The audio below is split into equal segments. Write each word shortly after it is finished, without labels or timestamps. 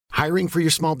Hiring for your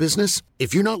small business?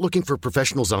 If you're not looking for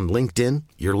professionals on LinkedIn,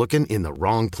 you're looking in the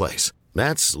wrong place.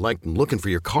 That's like looking for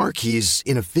your car keys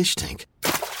in a fish tank.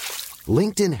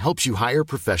 LinkedIn helps you hire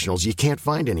professionals you can't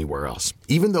find anywhere else,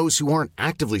 even those who aren't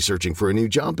actively searching for a new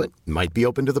job but might be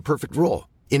open to the perfect role.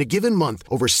 In a given month,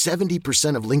 over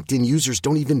 70% of LinkedIn users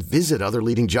don't even visit other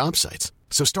leading job sites.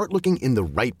 So start looking in the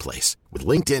right place. With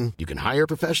LinkedIn, you can hire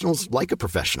professionals like a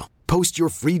professional. Post your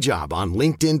free job on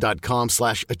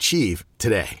linkedin.com/achieve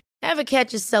today. Ever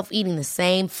catch yourself eating the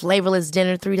same flavorless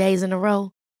dinner 3 days in a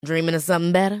row? Dreaming of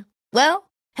something better?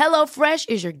 Well, HelloFresh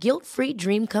is your guilt-free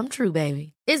dream come true,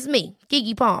 baby. It's me,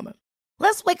 Keke Palmer.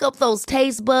 Let's wake up those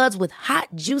taste buds with hot,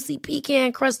 juicy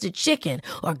pecan-crusted chicken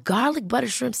or garlic butter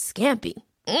shrimp scampi.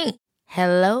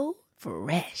 Hello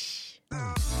Fresh.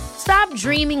 Stop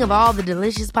dreaming of all the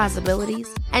delicious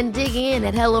possibilities and dig in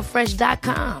at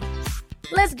HelloFresh.com.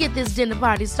 Let's get this dinner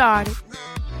party started.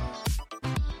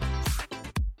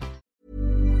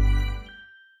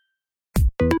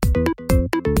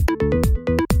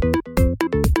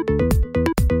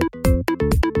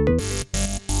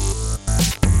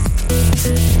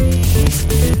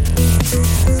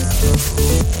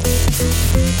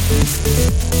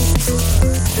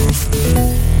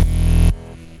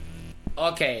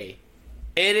 Okay,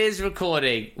 it is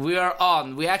recording. We are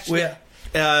on.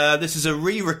 This is a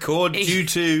re-record due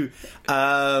to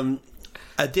Adil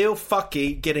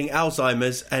Fucky getting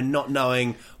Alzheimer's and not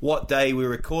knowing what day we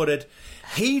recorded.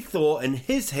 He thought in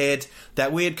his head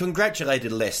that we had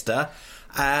congratulated Leicester.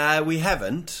 We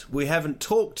haven't. We haven't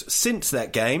talked since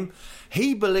that game.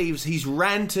 He believes he's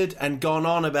ranted and gone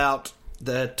on about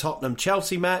the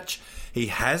Tottenham-Chelsea match. He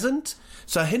hasn't.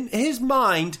 So in his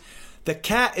mind, the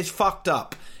cat is fucked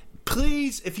up.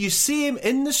 Please, if you see him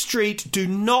in the street, do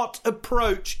not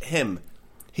approach him.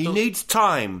 He needs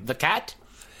time. The cat?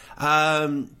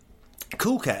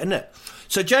 Cool cat, isn't it?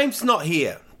 So James is not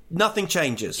here. Nothing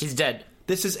changes. He's dead.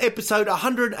 This is episode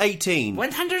 118.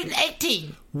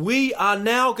 118? We are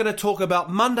now going to talk about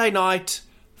Monday night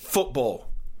football.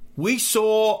 We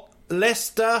saw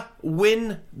Leicester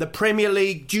win the Premier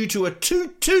League due to a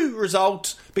 2-2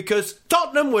 result because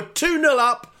Tottenham were 2-0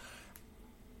 up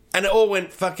and it all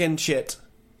went fucking shit.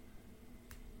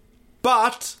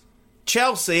 But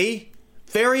Chelsea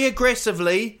very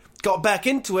aggressively got back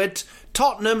into it.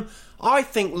 Tottenham, I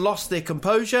think, lost their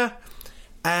composure.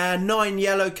 9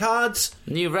 yellow cards.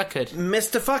 New record.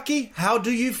 Mr. Fucky, how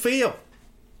do you feel?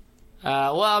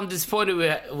 Well, I'm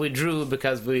disappointed we drew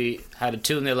because we had a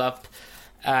 2-0 up,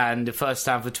 and the first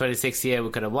time for 26 years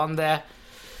we could have won there.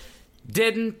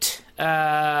 Didn't.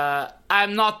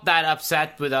 I'm not that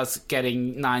upset with us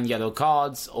getting 9 yellow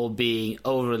cards or being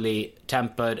overly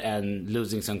tempered and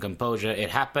losing some composure. It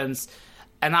happens.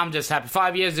 And I'm just happy.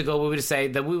 5 years ago, we would say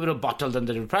that we would have bottled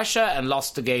under the pressure and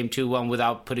lost the game 2-1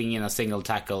 without putting in a single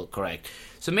tackle correct.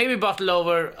 So maybe bottle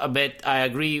over a bit. I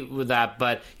agree with that.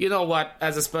 But you know what?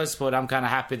 As a Spurs supporter, I'm kind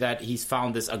of happy that he's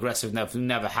found this aggressiveness we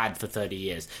never had for 30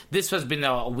 years. This has been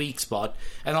a weak spot.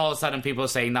 And all of a sudden, people are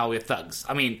saying, now we're thugs.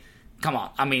 I mean, come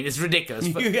on. I mean, it's ridiculous.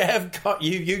 But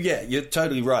You're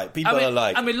totally right. People are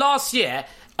like... I mean, last year...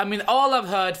 all I've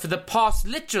heard for the past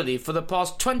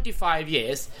 25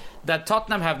 years, that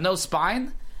Tottenham have no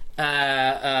spine.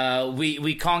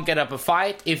 We can't get up a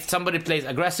fight. If somebody plays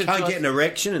aggressive... Can't get an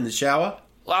erection in the shower?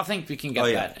 Well, I think we can get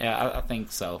that. Yeah, I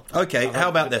think so. Okay, how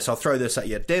about this? I'll throw this at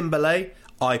you. Dembele,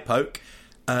 eye poke.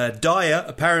 Dyer,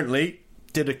 apparently,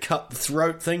 did a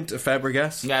cut-the-throat thing to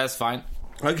Fabregas. Yeah, that's fine.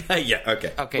 Okay, yeah,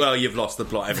 okay. Well, you've lost the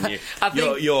plot, haven't you? I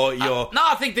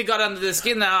think they got under the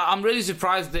skin. Now, I'm really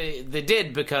surprised they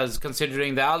did, because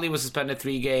considering that Ali was suspended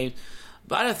 3 games,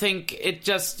 but I think it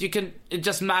just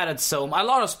mattered so much. A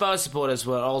lot of Spurs supporters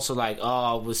were also like,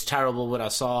 "Oh, it was terrible what I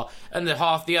saw," and the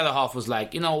other half was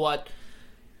like, "You know what?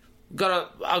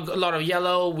 Got a lot of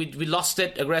yellow. We lost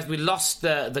it. We lost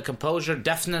the composure,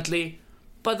 definitely."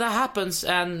 But that happens,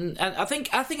 and I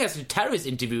think actually Terry's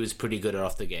interview is pretty good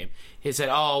after the game. He said,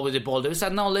 "Oh, with the ball," he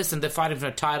said, "No, listen, they're fighting for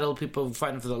a title. People are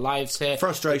fighting for their lives here.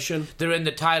 Frustration. They're in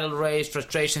the title race.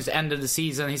 Frustration's end of the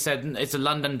season." He said, "It's a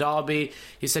London derby."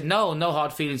 He said, "No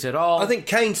hard feelings at all." I think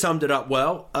Kane summed it up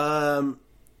well.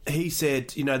 He said,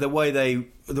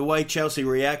 the way Chelsea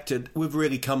reacted, we've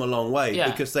really come a long way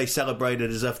because they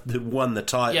celebrated as if they won the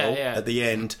title at the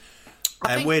end.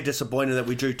 We're disappointed that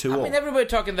we drew 2-2. I mean, everybody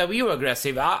talking that we were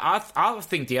aggressive. I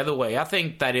think the other way. I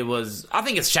think it's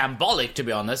shambolic, to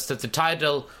be honest, that the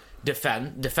title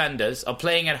defenders are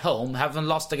playing at home, haven't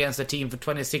lost against a team for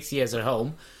 26 years at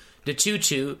home. The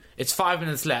 2-2, it's 5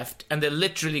 minutes left, and they're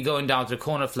literally going down to the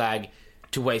corner flag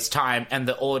to waste time, and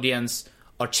the audience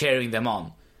are cheering them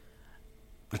on.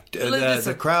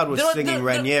 The crowd was singing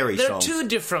Ranieri songs. There are two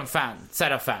different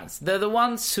set of fans. They're the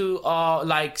ones who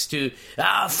likes to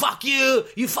fuck you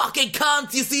fucking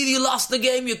cunt. You see, you lost the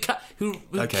game. You can't.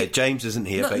 Okay, James isn't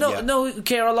here, who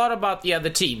care a lot about the other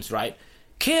teams, right?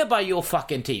 Care about your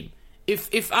fucking team.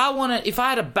 If I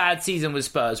had a bad season with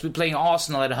Spurs, we're playing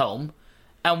Arsenal at home,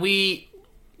 and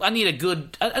I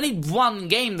need one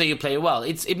game that you play well.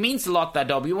 It means a lot, that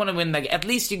derby. You want to win that. At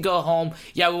least you go home.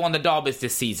 Yeah, we won the derbies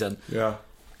this season. Yeah.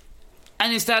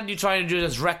 And instead, you're trying to do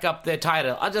is wreck up their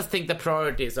title. I just think the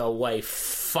priorities are way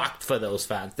fucked for those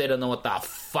fans. They don't know what the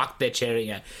fuck they're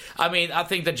cheering at. I mean, I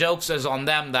think the jokes is on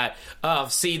them that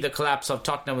see the collapse of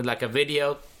Tottenham with like a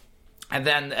video, and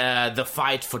then the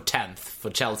fight for 10th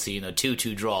for Chelsea,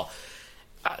 2-2 draw.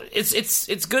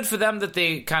 It's good for them that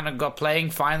they kind of got playing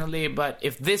finally, but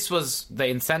if this was the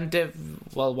incentive,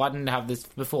 well, why didn't they have this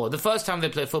before? The first time they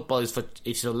play football is for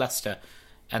Leicester,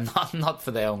 and not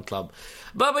for their own club.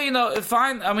 But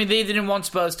fine. I mean, they didn't want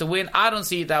Spurs to win. I don't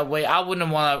see it that way. I wouldn't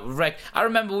want to wreck. I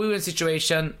remember we were in a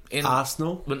situation in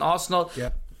Arsenal.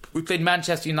 We played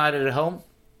Manchester United at home.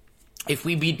 If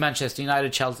we beat Manchester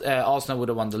United, Arsenal would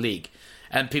have won the league.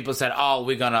 And people said, "Oh,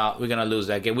 we're gonna lose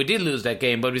that game." We did lose that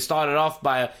game, but we started off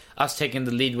by us taking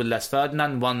the lead with Les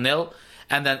Ferdinand 1-0,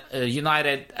 and then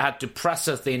United had to press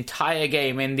us the entire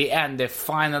game. In the end, they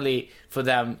finally, for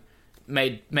them,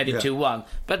 made it 2-1.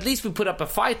 But at least we put up a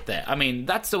fight there. I mean,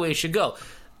 that's the way it should go.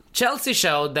 Chelsea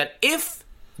showed that if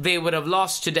they would have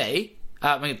lost today,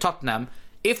 Tottenham,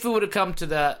 if we would have come to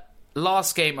the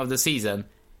last game of the season,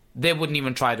 they wouldn't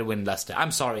even try to win Leicester.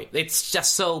 I'm sorry. It's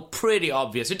just so pretty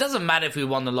obvious. It doesn't matter if we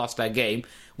won or lost that game.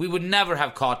 We would never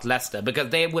have caught Leicester because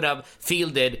they would have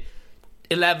fielded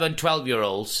 11,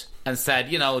 12-year-olds and said,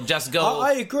 just go.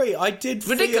 I agree. I did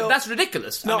feel... That's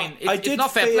ridiculous. No, I mean, it's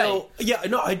not fair play. Yeah,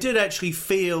 no, I did actually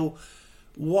feel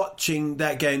watching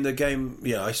that game,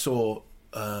 I saw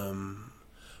a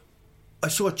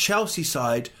Chelsea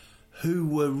side who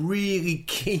were really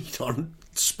keen on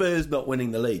Spurs not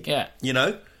winning the league. Yeah.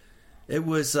 It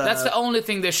was... that's the only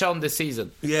thing they've shown this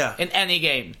season. Yeah. In any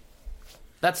game.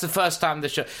 That's the first time they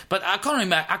show. But I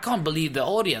can't believe the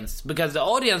audience, because the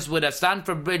audience would have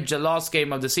Stamford Bridge, the last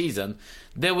game of the season,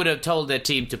 they would have told their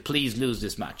team to please lose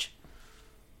this match.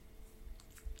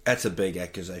 That's a big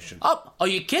accusation. Oh, are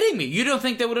you kidding me? You don't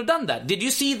think they would have done that? Did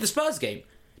you see the Spurs game?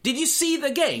 Did you see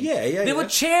the game? Yeah. They were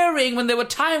cheering when they were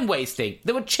time wasting.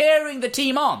 They were cheering the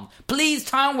team on. Please,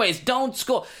 time waste, don't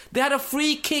score. They had a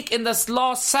free kick in the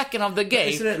last second of the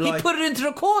game. He put it into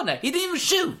the corner. He didn't even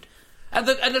shoot. And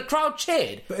the crowd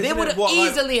cheered. They would have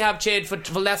easily have cheered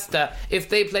for Leicester if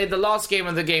they played the last game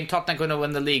of the game. Tottenham couldn't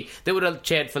win the league. They would have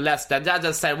cheered for Leicester. That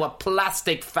just said what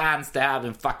plastic fans they have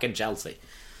in fucking Chelsea.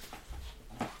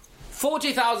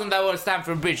 40,000 that were at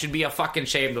Stamford Bridge should be fucking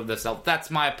ashamed of themselves. That's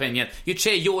my opinion. You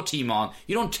cheer your team on.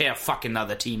 You don't cheer fucking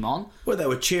other team on. Well, they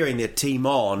were cheering their team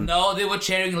on. No, they were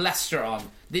cheering Leicester on.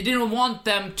 They didn't want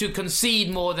them to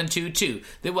concede more than 2-2.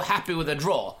 They were happy with a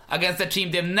draw against a team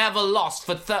they've never lost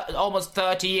for almost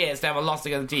 30 years. They haven't lost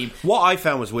against a team. What I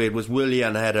found was weird was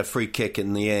Willian had a free kick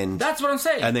in the end. That's what I'm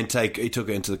saying. And then he took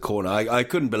it into the corner. I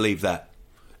couldn't believe that.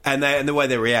 And the way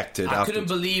they reacted. I couldn't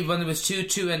believe when it was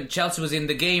 2-2 and Chelsea was in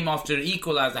the game after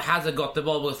equaliser. Hazard got the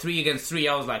ball with 3 against 3.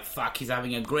 I was like, fuck, he's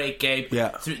having a great game.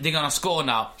 Yeah. They're going to score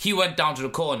now. He went down to the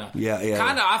corner. Yeah.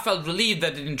 I felt relieved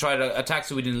that they didn't try to attack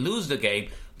so we didn't lose the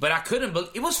game. But I couldn't believe...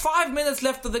 It was 5 minutes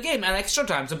left of the game and extra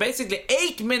time. So basically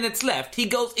 8 minutes left. He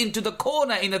goes into the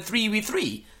corner in a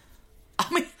 3v3.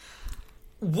 I mean,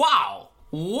 wow.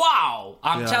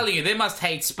 I'm telling you, they must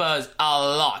hate Spurs a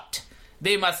lot.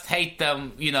 They must hate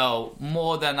them,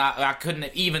 more than I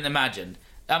couldn't even imagine.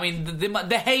 I mean,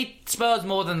 they hate Spurs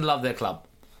more than they love their club.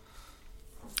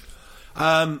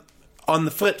 On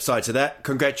the flip side to that,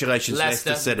 congratulations,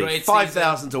 Leicester City.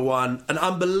 5,000 to 1. An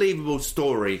unbelievable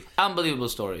story.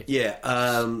 Yeah.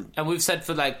 And we've said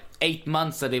for 8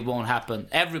 months that it won't happen.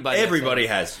 Everybody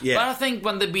has, yeah. But I think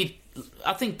when they beat...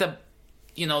 I think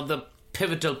the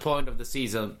pivotal point of the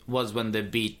season was when they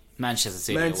beat Manchester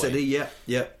City away. City,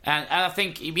 yeah. And I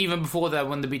think even before that,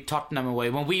 when they beat Tottenham away,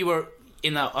 when we were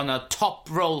on a top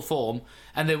roll form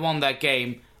and they won that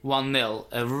game 1-0,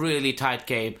 a really tight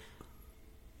game,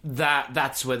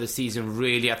 that's where the season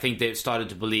really, I think they've started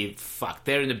to believe, fuck,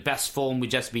 they're in the best form, we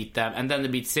just beat them. And then they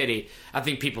beat City. I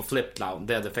think people flipped now.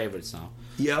 They're the favourites now.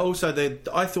 Yeah, also,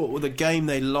 I thought with the game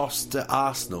they lost to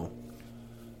Arsenal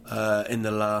in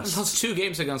the last... They lost 2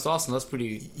 games against Arsenal, that's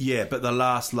pretty... Yeah, but the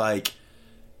last,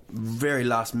 very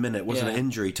last minute wasn't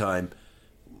injury time.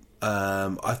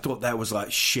 I thought that was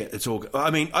shit. It's all. I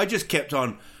mean, I just kept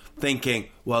on thinking,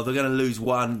 well, they're going to lose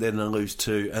 1, then they'll lose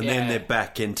 2, and then they're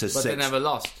back into 6. But they never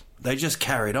lost. They just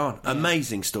carried on.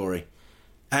 Amazing story.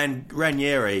 And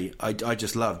Ranieri, I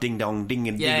just love. Ding dong, ding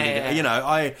and ding. Yeah. You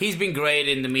know, he's been great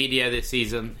in the media this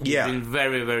season. He's been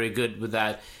very, very good with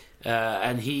that.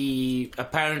 And he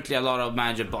apparently a lot of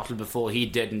manager bottled before he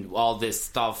didn't all this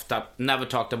stuff that never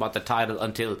talked about the title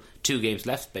until 2 games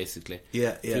left, basically.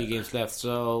 3 games left.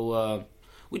 So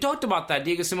we talked about that.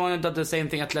 Diego Simeone did the same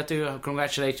thing. Atletico,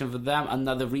 congratulations for them.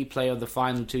 Another replay of the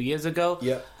final 2 years ago.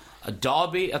 A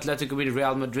derby, Atletico beat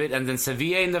Real Madrid, and then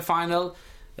Sevilla in the final.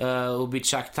 Who beat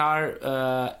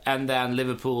Shakhtar, and then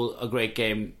Liverpool, a great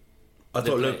game. I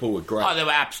thought Liverpool were great. Oh, they were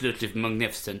absolutely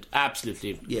magnificent.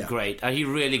 Absolutely great. He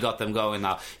really got them going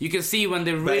now. You can see when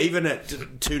they But even at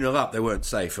 2-0 up, they weren't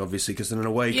safe, obviously, because of an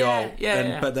away goal.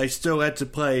 But they still had to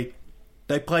play.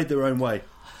 They played their own way.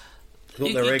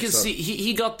 You can see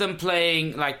he got them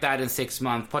playing like that in 6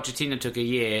 months. Pochettino took a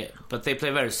year, but they play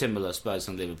very similar, Spurs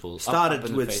and Liverpool.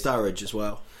 Started with Sturridge as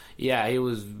well. Yeah, he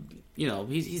was... You know,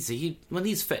 he when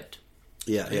he's fit,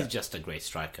 he's just a great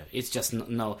striker. It's just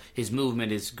his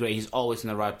movement is great. He's always in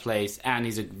the right place, and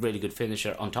he's a really good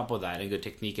finisher. On top of that, and good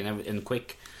technique and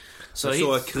quick. So I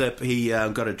saw a clip. He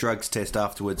got a drugs test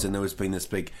afterwards, and there was been this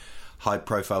big,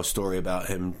 high-profile story about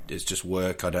him. It's just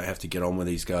work. I don't have to get on with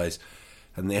these guys.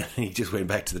 And then he just went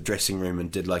back to the dressing room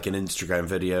and did like an Instagram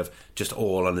video of just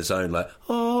all on his own, like,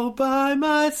 all by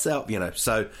myself, you know.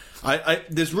 So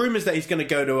there's rumours that he's going to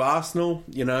go to Arsenal,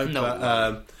 you know,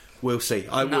 but we'll see.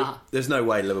 There's no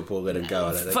way Liverpool let him go,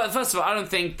 I don't think. First of all, I don't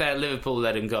think that Liverpool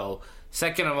let him go.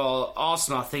 Second of all,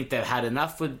 Arsenal, I think they've had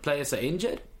enough with players that are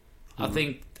injured. I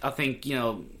think, you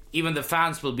know, even the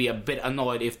fans will be a bit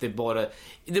annoyed if they bought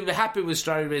they'll be happy with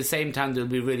Sturridge, but at the same time they'll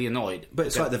be really annoyed. But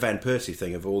it's like the Van Persie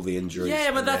thing of all the injuries.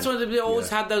 Yeah, but that's why they always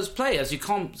had those players. You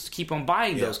can't keep on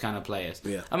buying those kind of players.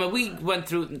 Yeah. I mean,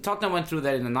 Tottenham went through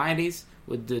that in the 90s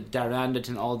with the Darren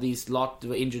Anderton, all these lot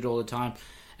were injured all the time.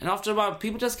 And after a while,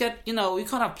 people just get, you know, you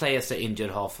can't have players that are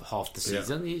injured half the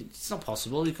season. It's not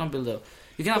possible. You can't build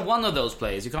you can have one of those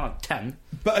players. You can't have 10.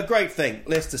 But a great thing,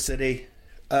 Leicester City,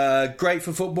 great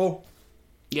for football.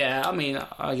 Yeah, I mean,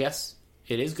 I guess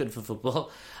it is good for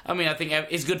football. I mean, I think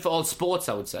it's good for all sports,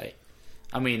 I would say.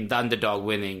 I mean, the underdog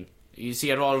winning. You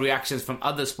see all reactions from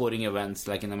other sporting events,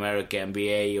 like in America,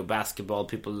 NBA or basketball,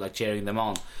 people like cheering them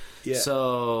on. Yeah.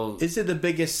 So, is it the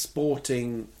biggest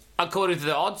sporting... According to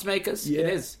the odds makers, it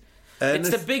is. It's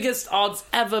the biggest odds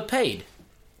ever paid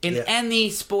in any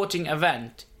sporting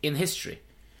event in history.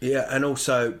 Yeah, and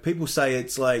also, people say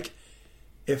it's like...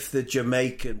 if the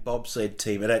Jamaican bobsled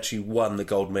team had actually won the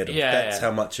gold medal. That's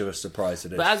how much of a surprise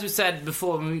it is. But as we said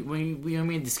before, when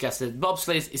we discussed it,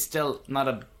 bobsleigh is still not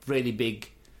a really big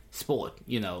sport.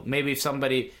 You know, maybe if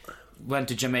somebody went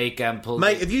to Jamaica and pulled...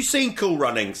 Mate, have you seen Cool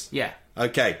Runnings? Yeah.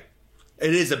 Okay.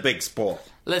 It is a big sport.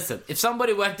 Listen, if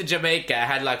somebody went to Jamaica and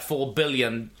had like £4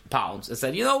 billion and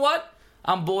said, you know what?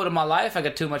 I'm bored of my life. I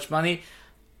got too much money.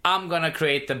 I'm going to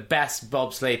create the best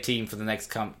bobsleigh team for the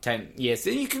next 10 years.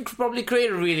 And you can probably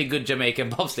create a really good Jamaican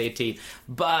bobsleigh team.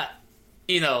 But,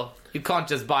 you know, you can't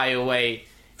just buy away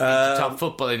top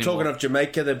football anymore. Talking of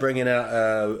Jamaica, they're bringing out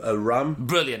a rum.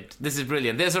 Brilliant. This is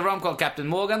brilliant. There's a rum called Captain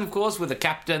Morgan, of course, with a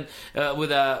captain,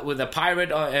 with a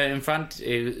pirate in front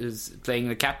who's playing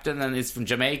the captain, and it's from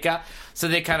Jamaica. So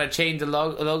they kind of changed the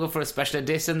logo for a special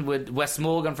edition with Wes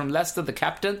Morgan from Leicester, the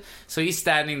captain. So he's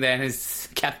standing there and he's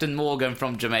Captain Morgan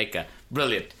from Jamaica.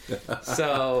 Brilliant.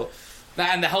 So...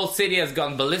 and the whole city has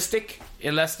gone ballistic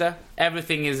in Leicester.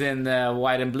 Everything is in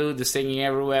white and blue. They're singing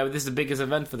everywhere. This is the biggest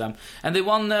event for them. And they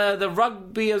won the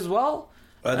rugby as well.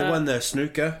 They won the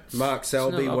snooker. Mark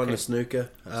Selby won the snooker.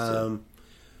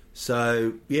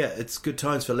 So, yeah, it's good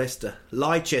times for Leicester.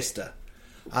 Leicester.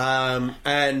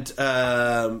 And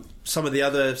some of the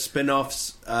other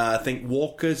spin-offs, I think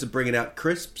Walkers are bringing out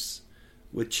crisps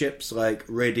with chips like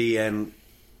Ready and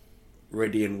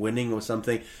Winning or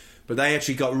something. But they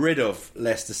actually got rid of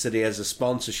Leicester City as a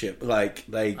sponsorship. Like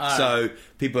so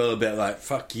people are a bit like,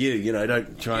 fuck you, you know,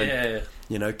 don't try and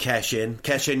you know, cash in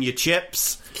your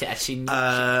chips.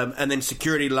 And then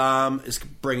Security Alarm is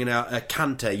bringing out a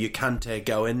Kante. You Kante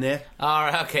go in there. All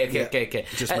right, okay.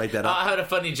 Just made that up. I heard a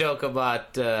funny joke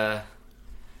about a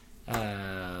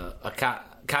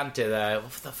Kante there.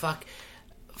 What the fuck?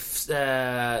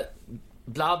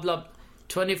 Blah blah.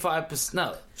 25%.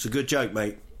 No, it's a good joke,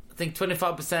 mate. I think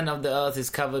 25% of the earth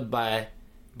is covered by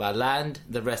land.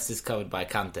 The rest is covered by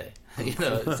Kante. You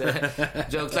know,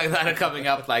 jokes like that are coming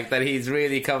up, like that he's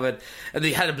really covered. And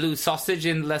they had a blue sausage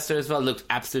in Leicester as well. It looked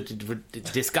absolutely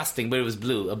disgusting, but it was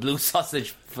blue. A blue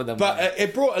sausage for them. But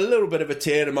it brought a little bit of a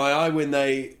tear to my eye when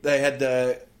they had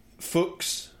the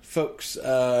Fuchs,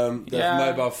 the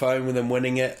mobile phone with them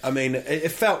winning it. I mean,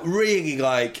 it felt really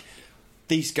like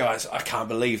these guys, I can't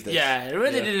believe this. Yeah, it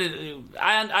really didn't.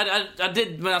 I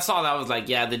did, when I saw that, I was like,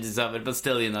 yeah, they deserve it. But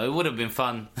still, it would have been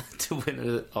fun to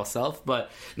win it ourselves. But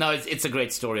no, it's a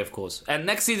great story, of course. And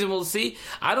next season, we'll see.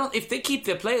 If they keep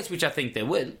their players, which I think they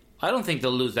will, I don't think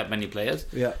they'll lose that many players.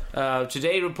 Yeah.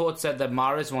 Today, reports said that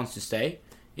Mahrez wants to stay.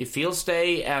 If he'll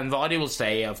stay, and Vardy will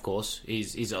stay, of course.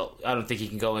 He's. I don't think he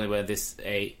can go anywhere in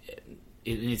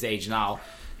his age now.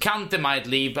 Kante might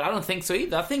leave, but I don't think so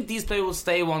either. I think these players will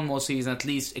stay one more season, at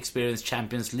least experience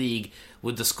Champions League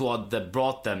with the squad that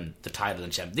brought them the title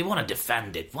and champion. They want to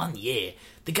defend it 1 year.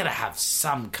 They got to have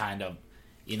some kind of,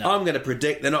 I'm going to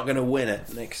predict they're not going to win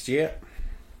it next year.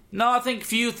 No, I think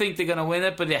few think they're going to win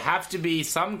it, but there have to be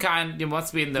some kind. It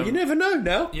must be in the. You never know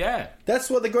now. Yeah, that's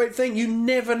what the great thing. You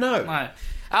never know. Right.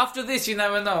 After this, you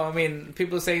never know. I mean,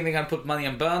 people are saying they're going to put money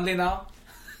on Burnley now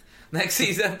next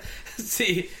season.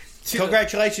 See.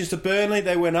 Congratulations to Burnley,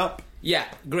 they went up. Yeah,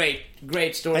 great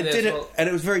story and and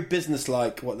it was very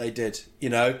business-like what they did.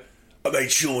 I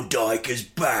made Sean Dyker's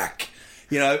back.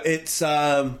 It's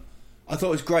I thought it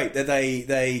was great that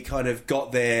they kind of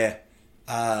got there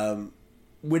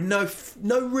with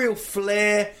no real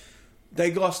flair.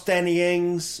 They lost Danny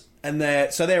Ings. And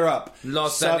they're up.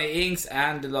 Danny Ings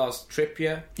and they lost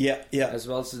Trippier. Yeah. As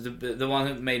well. So the one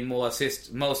who made most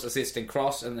assists in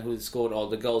cross and who scored all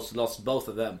the goals lost both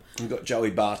of them. We got Joey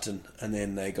Barton, and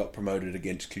then they got promoted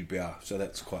against QPR. So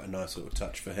that's quite a nice little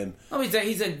touch for him. Oh,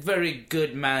 he's a very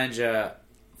good manager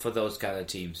for those kind of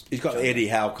teams. He's got Eddie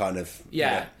Howe kind of.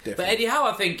 Yeah, but Eddie Howe,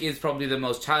 I think, is probably the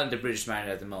most talented British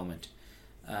manager at the moment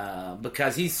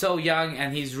because he's so young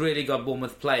and he's really got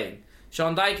Bournemouth playing.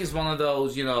 Sean Dyche is one of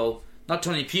those, not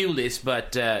Tony Pulis,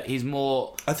 but he's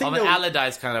more of an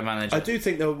Allardyce kind of manager. I do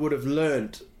think they would have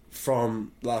learned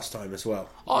from last time as well.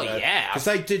 Oh, yeah. Because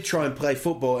they did try and play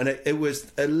football, and it was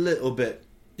a little bit,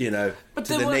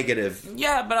 negative.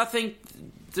 Yeah, but I think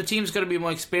the team's going to be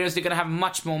more experienced. They're going to have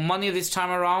much more money this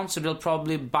time around, so they'll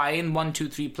probably buy in 1, 2,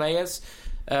 3 players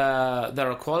that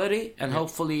are quality, and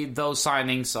hopefully those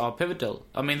signings are pivotal.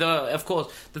 I mean, of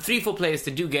course, the 3-4 players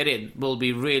that do get in will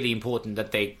be really important,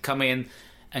 that they come in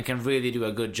and can really do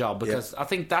a good job, because I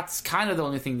think that's kind of the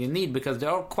only thing they need, because they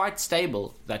are quite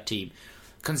stable, that team,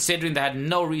 considering they had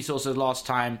no resources last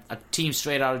time, a team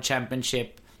straight out of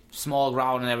Championship, small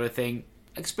ground and everything.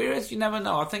 Experience, you never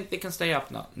know. I think they can stay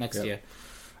up next year.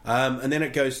 And then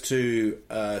it goes to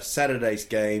Saturday's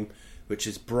game, which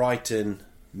is Brighton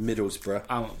Middlesbrough.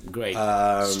 Oh, great.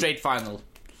 Straight final.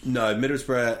 No,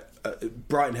 Middlesbrough,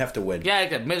 Brighton have to win. Yeah,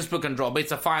 Middlesbrough can draw, but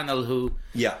it's a final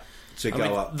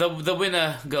up. The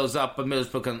winner goes up, but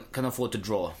Middlesbrough can afford to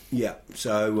draw. Yeah,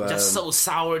 so... just so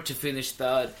sour to finish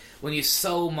third when you're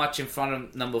so much in front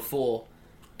of number 4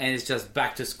 and it's just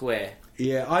back to square.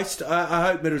 Yeah, I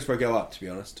hope Middlesbrough go up, to be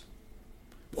honest.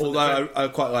 Although I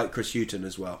quite like Chris Hughton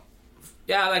as well.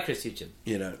 Yeah, I like Chris Hughton.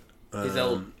 His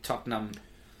old Tottenham...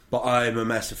 But I'm a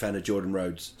massive fan of Jordan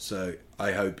Rhodes, so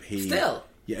I hope he... Still?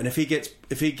 Yeah, and if he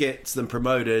gets them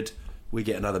promoted, we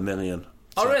get another $1 million.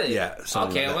 Oh, really? Yeah.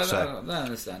 Okay, like I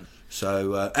understand.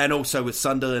 So, and also with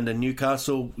Sunderland and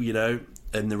Newcastle,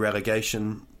 in the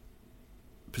relegation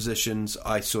positions,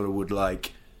 I sort of would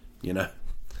like,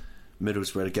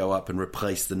 Middlesbrough to go up and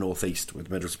replace the North East with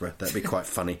Middlesbrough. That'd be quite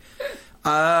funny.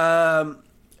 But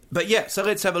yeah, so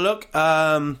let's have a look.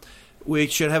 We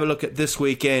should have a look at this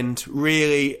weekend.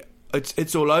 Really,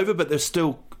 it's all over, but there's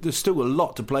still a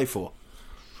lot to play for.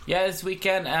 Yeah, this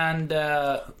weekend, and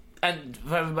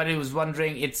for everybody who's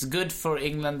wondering, it's good for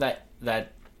England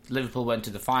that Liverpool went to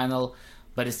the final,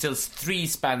 but it's still 3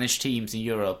 Spanish teams in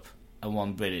Europe and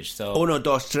 1 British. So 1,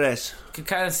 2, 3. You can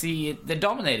kind of see they're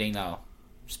dominating now.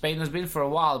 Spain has been for a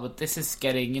while, but this is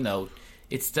getting,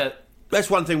 it's the... That's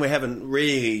one thing we haven't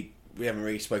really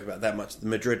spoken about that much. The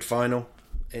Madrid final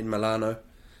in Milano.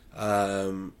 I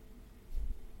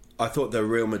thought the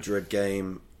Real Madrid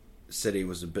game, City,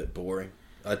 was a bit boring.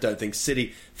 I don't think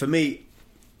City, for me,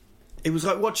 it was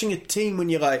like watching a team when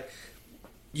you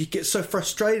get so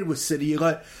frustrated with City, you're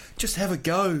like, just have a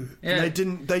go. Yeah. And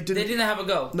they didn't have a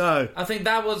go. No. I think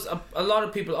that was a lot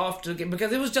of people after the game,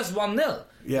 because it was just 1-0.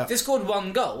 Yeah. They scored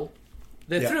 1 goal,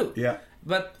 they're through. Yeah.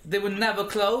 But they were never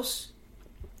close.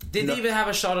 Didn't even have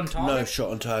a shot on target. No shot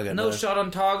on target. No shot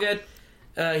on target.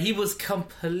 He was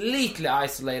completely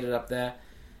isolated up there.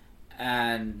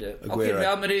 And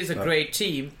Real Madrid is a great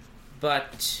team,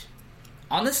 but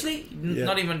honestly,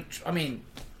 not even. I mean,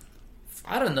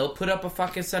 I don't know. Put up a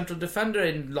fucking central defender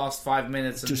in the last 5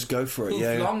 minutes. And just go for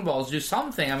it. Long balls, do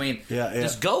something. I mean,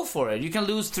 just go for it. You can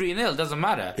lose 3-0. Doesn't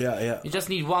matter. Yeah. You just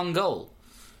need 1 goal.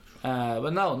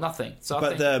 But no, nothing. So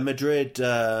but the Madrid,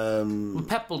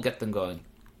 Pep will get them going.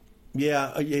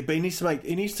 Yeah, but he needs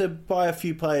to buy a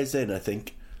few players in. I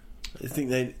think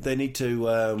they need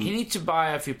to. He needs to buy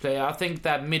a few players. I think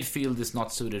that midfield is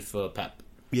not suited for Pep.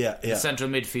 Yeah. The central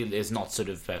midfield is not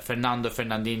suited for Pep.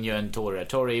 Fernandinho, and Torre.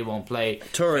 Torre won't play.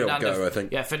 Torre will go, I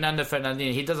think. Yeah,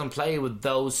 Fernandinho. He doesn't play with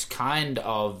those kind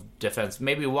of defense.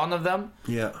 Maybe one of them.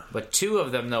 Yeah. But two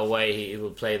of them, no way he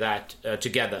will play that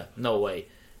together. No way.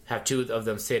 Have two of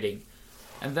them sitting.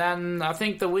 And then I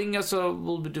think the wingers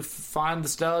will be to find the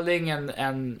Sterling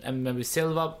and maybe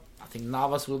Silva. I think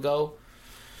Navas will go.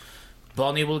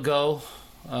 Bonnie will go.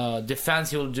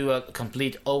 Defense, he will do a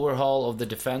complete overhaul of the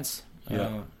defense.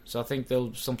 So I think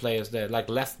there'll some players there. Like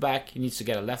left back, he needs to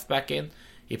get a left back in.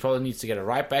 He probably needs to get a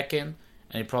right back in.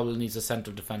 And he probably needs a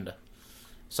central defender.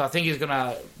 So I think he's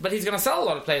gonna sell a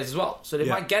lot of players as well. So they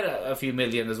might get a few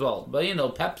million as well.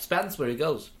 But Pep spends where he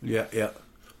goes. Yeah.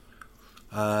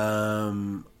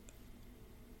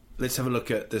 Let's have a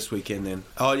look at this weekend then.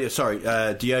 Oh yeah, sorry,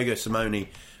 Diego Simeone,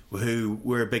 who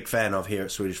we're a big fan of here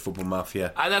at Swedish Football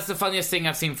Mafia. That's the funniest thing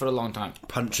I've seen for a long time.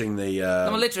 Punching the...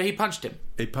 no, literally, he punched him.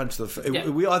 He punched I thought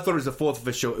it was the fourth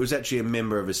official. It was actually a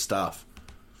member of his staff.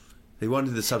 He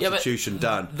wanted the substitution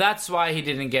done. That's why he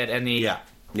didn't get any... Yeah.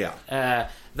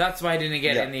 That's why he didn't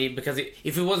get any, because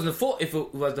if it was the fourth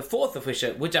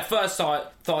official, which I first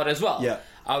thought as well. Yeah.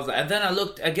 I was like, and then I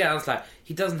looked again. I was like,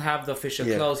 he doesn't have the official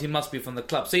clothes. He must be from the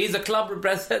club. So he's a club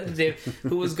representative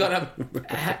who was gonna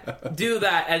do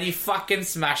that, and he fucking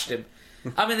smashed him.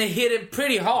 I mean, they hit him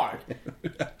pretty hard.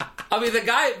 I mean, the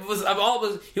guy was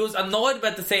annoyed,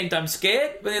 but at the same time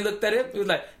scared when he looked at him. He was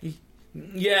like,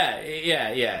 yeah.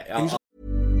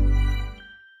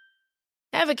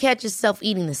 Ever catch yourself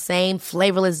eating the same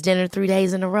flavorless dinner 3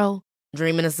 days in a row?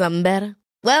 Dreaming of something better?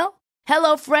 Well,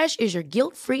 HelloFresh is your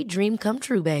guilt-free dream come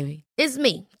true, baby. It's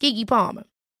me, Keke Palmer.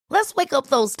 Let's wake up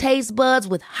those taste buds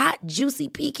with hot, juicy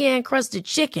pecan-crusted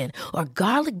chicken or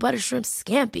garlic butter shrimp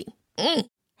scampi.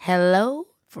 Hello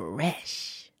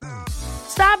Fresh.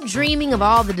 Stop dreaming of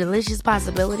all the delicious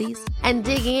possibilities and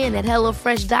dig in at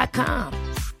HelloFresh.com.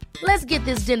 Let's get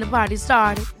this dinner party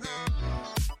started.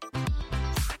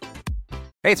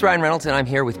 Hey, it's Ryan Reynolds, and I'm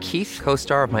here with Keith,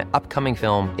 co-star of my upcoming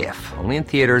film, If, only in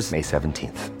theaters May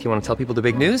 17th. Do you want to tell people the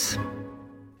big news?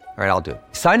 All right, I'll do it.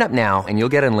 Sign up now and you'll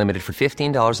get unlimited for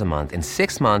 $15 a month and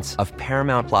 6 months of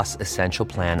Paramount Plus Essential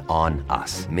Plan on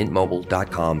us.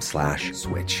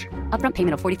 MintMobile.com/switch. Upfront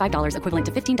payment of $45 equivalent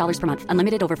to $15 per month.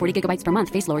 Unlimited over 40 gigabytes per month.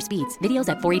 Face lower speeds. Videos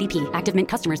at 480p. Active Mint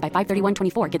customers by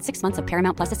 531.24 get 6 months of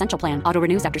Paramount Plus Essential Plan. Auto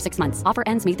renews after 6 months. Offer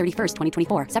ends May 31st,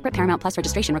 2024. Separate Paramount Plus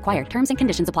registration required. Terms and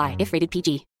conditions apply if rated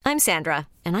PG. I'm Sandra,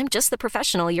 and I'm just the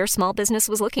professional your small business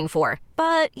was looking for.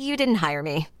 But you didn't hire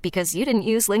me because you didn't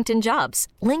use LinkedIn Jobs.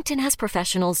 LinkedIn has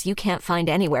professionals you can't find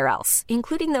anywhere else,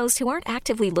 including those who aren't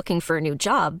actively looking for a new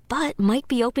job, but might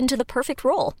be open to the perfect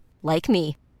role, like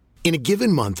me. In a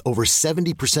given month, over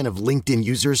 70% of LinkedIn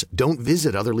users don't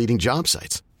visit other leading job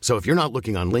sites. So if you're not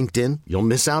looking on LinkedIn, you'll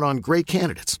miss out on great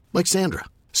candidates like Sandra.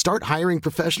 Start hiring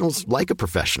professionals like a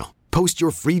professional. Post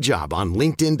your free job on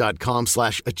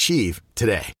linkedin.com/achieve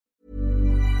today.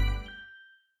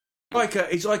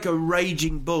 He's like a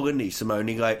raging bull, isn't he,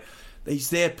 Simeone? Like, he's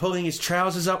there pulling his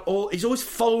trousers up. He's always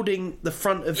folding the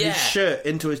front of his shirt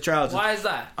into his trousers. Why is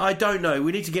that? I don't know.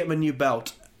 We need to get him a new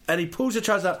belt. And he pulls the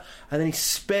trousers up, and then he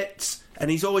spits, and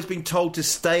he's always been told to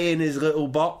stay in his little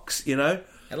box, I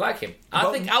like him.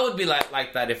 I think I would be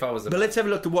like that if I was a... But let's have a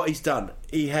look at what he's done.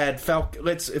 He had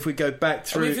if we go back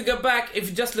through... if you you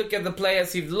just look at the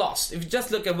players he's lost, if you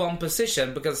just look at one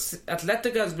position, because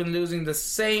Atletico has been losing the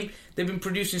same... They've been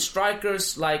producing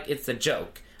strikers like it's a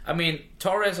joke. I mean,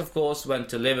 Torres, of course, went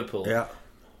to Liverpool. Yeah.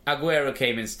 Aguero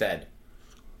came instead.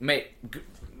 Made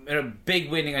a big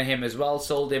winning on him as well.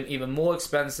 Sold him even more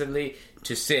expensively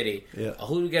to City. Yeah.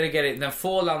 Who gonna get it? Now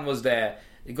Forlan was there.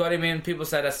 You got him in. People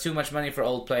said that's too much money for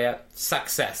old player.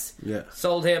 Success. Yeah.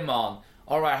 Sold him on.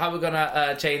 All right, how are we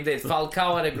gonna change this?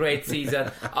 Falcao had a great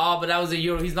season. But that was a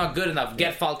Euro. He's not good enough.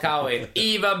 Get Falcao in.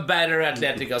 Even better,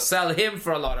 Atletico. Sell him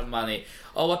for a lot of money.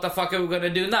 Oh, what the fuck are we gonna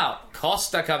do now?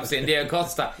 Costa comes in. Diego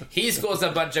Costa. He scores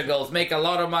a bunch of goals. Make a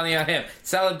lot of money on him.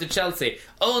 Sell him to Chelsea.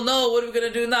 Oh no, what are we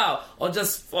gonna do now?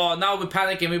 Now we're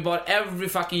panicking. We bought every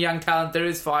fucking young talent there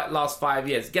is for last 5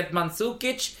 years. Get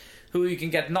Mandzukic, who you can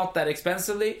get not that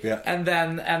expensively, and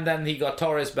then he got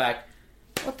Torres back.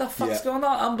 What the fuck's going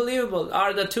on? Unbelievable.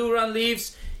 Arda Turan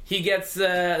leaves. He gets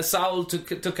Saul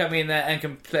to come in and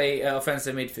can play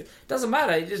offensive midfield. Doesn't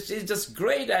matter. He's just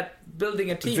great at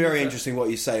building a team. Very interesting what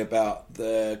you say about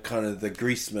the kind of the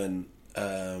Griezmann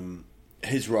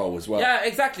his role as well. Yeah,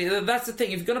 exactly. That's the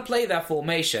thing. If you're going to play that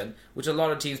formation, which a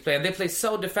lot of teams play, and they play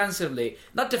so defensively,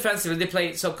 not defensively, they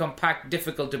play so compact,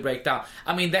 difficult to break down.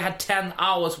 I mean, they had 10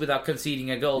 hours without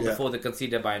conceding a goal before they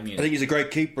conceded by Munich. I think he's a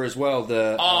great keeper as well.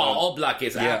 Oblak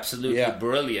is absolutely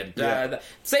brilliant.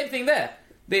 Same thing there.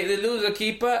 They lose a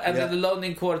keeper and then they loan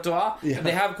in Courtois. And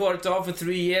they have Courtois for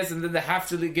 3 years and then they have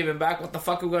to give him back. What the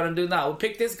fuck are we going to do now? We'll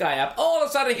pick this guy up. All of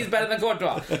a sudden he's better than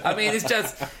Courtois. I mean,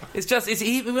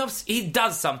 he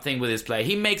does something with his play.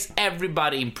 He makes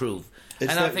everybody improve.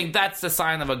 I think that's the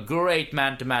sign of a great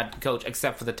man-to-man coach,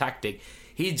 except for the tactic.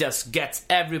 He just gets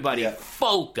everybody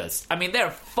focused. I mean, they're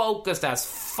focused as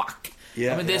fuck.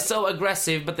 I mean, they're so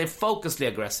aggressive, but they're focusedly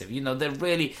aggressive. You know, they're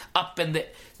really up in the...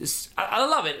 I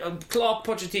love it. Klopp,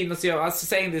 Pochettino, I was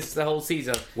saying this the whole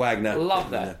season. Wagner.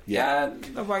 Love that. Yeah,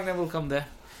 Wagner will come there.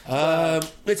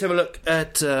 Let's have a look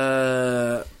at...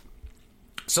 the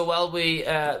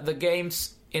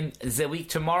games in the week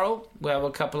tomorrow. We have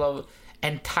a couple of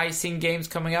enticing games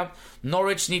coming up.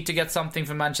 Norwich need to get something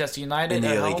from Manchester United. In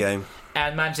the early game.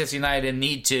 And Manchester United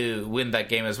need to win that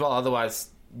game as well. Otherwise...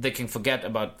 they can forget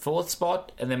about 4th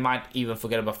spot, and they might even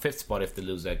forget about 5th spot if they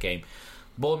lose that game.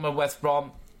 Bournemouth, West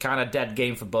Brom, kind of dead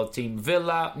game for both teams.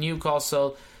 Villa,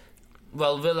 Newcastle.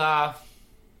 Villa,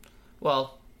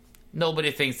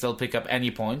 nobody thinks they'll pick up any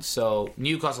points, so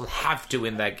Newcastle have to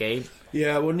win that game.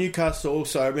 Yeah, well, Newcastle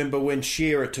also, I remember when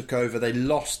Shearer took over, they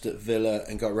lost at Villa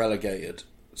and got relegated.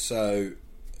 So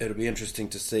it'll be interesting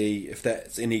to see if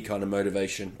that's any kind of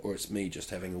motivation or it's me just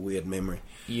having a weird memory.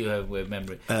 You have weird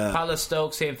memory. Palace,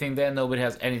 Stoke, same thing there. Nobody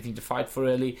has anything to fight for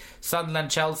really. Sunderland,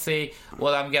 Chelsea.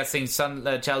 Well, I'm guessing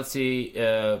Chelsea.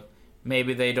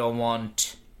 Maybe they don't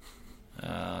want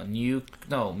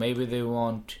maybe they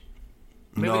want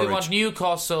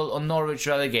Newcastle or Norwich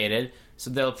relegated. So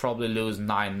they'll probably lose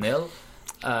 9-0.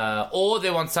 Or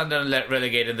they want Sunderland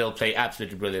relegated. They'll play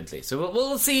absolutely brilliantly. So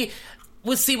we'll see.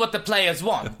 We'll see what the players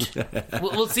want.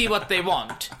 We'll see what they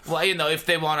want. Well, if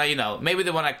they want to, maybe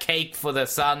they want a cake for their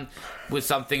son with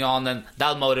something on, and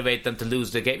that'll motivate them to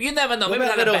lose the game. You never know. What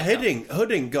maybe about little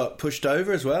Hudding got pushed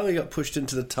over as well. He got pushed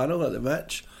into the tunnel at the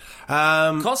match.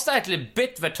 Costa actually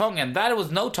bit Vertonghen. There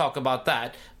was no talk about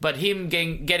that, but him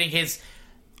getting his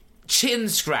chin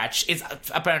scratch is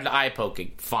apparently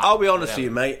eye-poking. Fine, I'll be honest with you,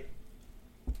 mate.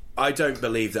 I don't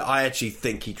believe that. I actually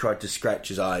think he tried to scratch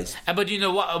his eyes. But you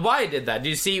know why he did that? Do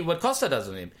you see what Costa does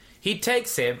with him? He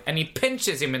takes him and he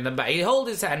pinches him in the back. He holds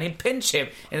his hand, he pinches him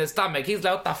in the stomach. He's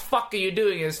like, what the fuck are you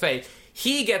doing in his face?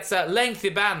 He gets a lengthy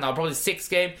ban now, probably 6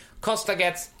 games. Costa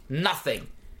gets nothing.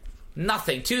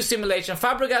 2 simulation.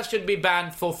 Fabregas should be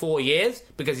banned for 4 years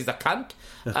because he's a cunt.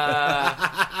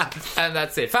 And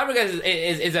that's it. Fabregas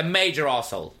is a major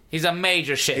arsehole. He's a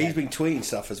major shit. He's been tweeting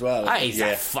stuff as well. He's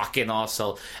a fucking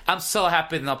arsehole. I'm so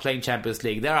happy they're not playing Champions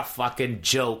League. They're a fucking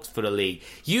joke for the league.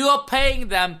 You are paying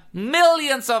them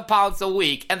millions of pounds a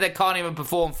week and they can't even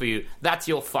perform for you. That's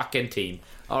your fucking team.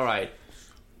 Alright.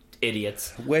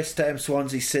 Idiots. West Ham,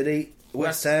 Swansea City.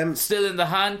 West Ham still in the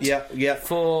hunt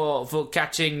for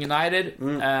catching United,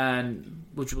 and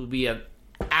which will be an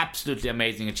absolutely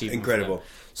amazing achievement. Incredible.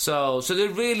 So they're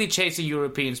really chasing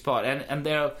European spot, and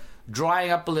they're drying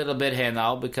up a little bit here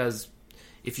now because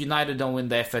if United don't win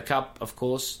the FA Cup, of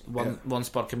course, one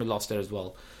spot can be lost there as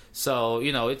well. So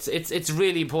it's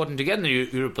really important to get in the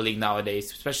Europa League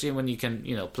nowadays, especially when you can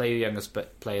play your younger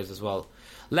players as well.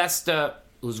 Leicester,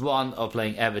 who's won, are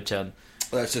playing Everton.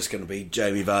 Well, that's just going to be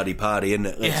Jamie Vardy party, isn't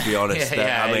it? Let's be honest.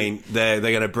 I mean, they're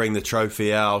going to bring the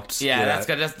trophy out. Yeah,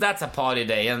 that's a party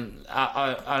day, and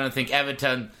I don't think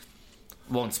Everton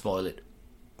won't spoil it.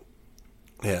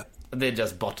 Yeah, they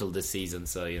just bottled this season,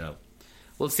 so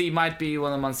we'll see. Might be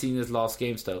one of Mancini's last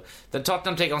games, though. The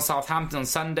Tottenham take on Southampton on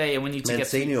Sunday, and we need to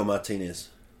Mancini or Martinez?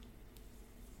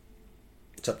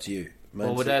 It's up to you.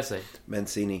 What would I say?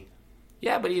 Mancini.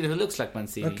 Yeah, but he looks like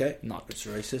Mancini. Okay, not it's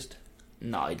racist.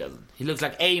 No, he doesn't. He looks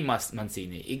like a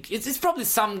Mancini. It's probably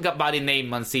somebody named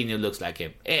Mancini who looks like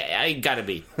him. It gotta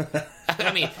be.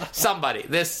 I mean, somebody.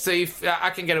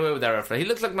 I can get away with that reference. He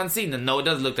looks like Mancini. No, it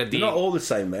doesn't look like They're not all the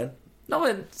same, man. No,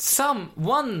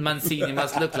 one Mancini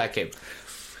must look like him.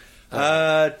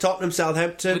 Tottenham,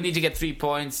 Southampton. We need to get 3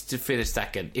 points to finish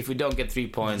second. If we don't get 3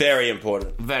 points... Very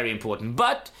important. Very important.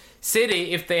 But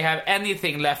City, if they have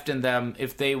anything left in them,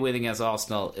 if they win against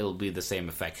Arsenal, it'll be the same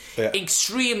effect. Yeah.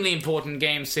 Extremely important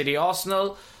game,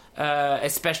 City-Arsenal,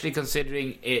 especially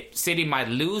considering City might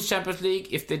lose Champions League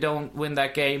if they don't win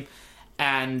that game.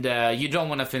 And you don't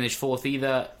want to finish 4th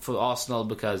either for Arsenal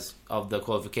because of the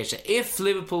qualification. If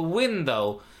Liverpool win,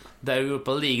 though, the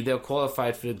Europa League, they're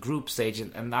qualified for the group stage,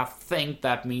 and I think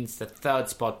that means the third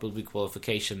spot will be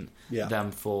qualification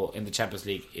them for in the Champions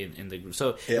League in the group.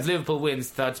 So if Liverpool wins,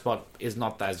 third spot is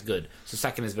not as good. So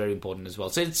second is very important as well.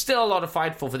 So it's still a lot of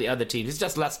fight for the other teams. It's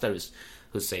just Leicester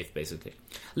who's safe, basically.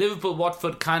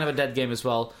 Liverpool-Watford, kind of a dead game as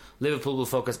well. Liverpool will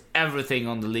focus everything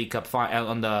on the League Cup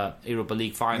on the Europa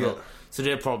League final. Yeah. So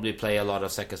they'll probably play a lot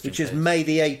of second string. Which is May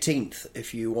the 18th,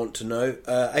 if you want to know.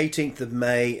 18th of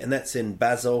May, and that's in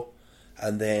Basel.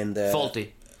 And then...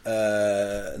 Faulty.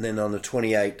 And then on the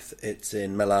 28th, it's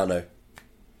in Milano.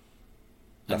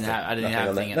 I didn't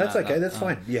have anything. That's okay, that's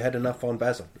fine. You had enough on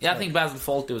Basel. I think Basel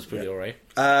Faulty was pretty alright.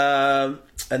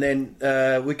 And then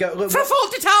we go... Look, for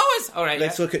Faulty Towers! Alright,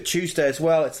 let's look at Tuesday as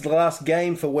well. It's the last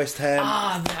game for West Ham.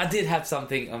 I did have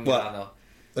something on Milano.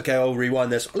 Okay, I'll rewind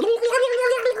this.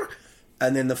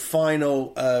 And then the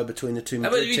final between the two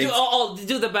teams.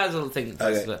 Do the Basel thing.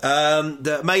 Okay.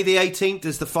 May the 18th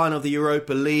is the final of the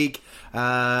Europa League,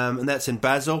 and that's in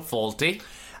Basel. Faulty.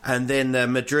 And then the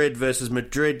Madrid versus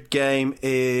Madrid game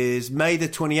is May the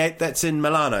 28th. That's in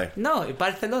Milano. No,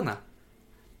 Barcelona.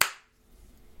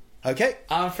 Okay.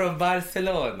 I'm from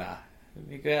Barcelona.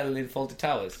 Miguel in Faulty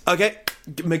Towers. Okay.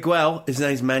 Miguel, his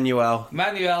name's Manuel.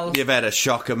 Manuel. You've had a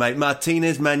shocker, mate.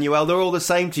 Martinez, Manuel, they're all the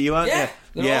same to you, aren't they?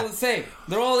 They're all the same.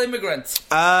 They're all immigrants.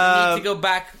 They need to go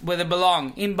back where they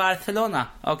belong, in Barcelona.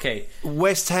 Okay.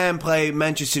 West Ham play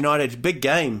Manchester United. Big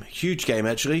game. Huge game,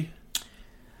 actually.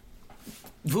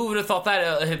 Who would have thought that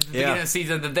at the beginning of the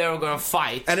season that they were going to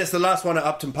fight? And it's the last one at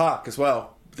Upton Park as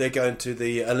well. They're going to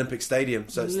the Olympic Stadium,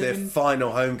 so it's their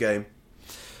final home game.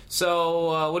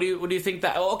 So, what do you think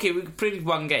that... Oh, okay, we predict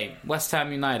one game. West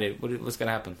Ham United. What's going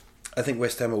to happen? I think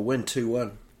West Ham will win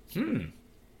 2-1.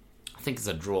 I think it's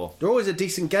a draw. They're always a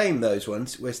decent game, those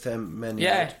ones. West Ham, Man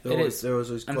United. Yeah, it is. They're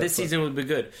always and this season will be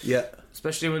good. Yeah.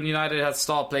 Especially when United has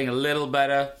started playing a little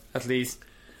better, at least.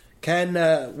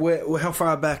 How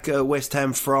far back West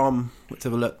Ham from... Let's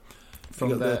have a look.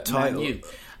 From the title. Man U.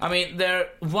 I mean, they're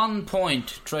 1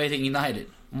 point trailing United.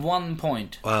 1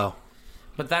 point. Wow.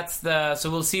 But that's so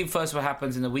we'll see first what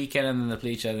happens in the weekend, and then they'll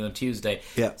play each other on Tuesday.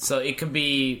 Yeah. So that could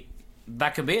be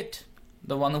it.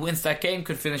 The one who wins that game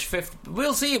could finish fifth.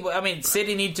 We'll see. I mean,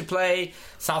 City need to play.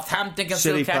 Southampton can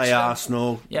still catch them. City play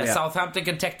Arsenal. Yeah, Southampton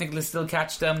can technically still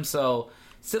catch them. So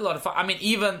still a lot of fun. I mean,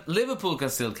 even Liverpool can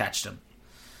still catch them.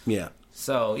 Yeah.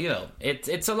 So,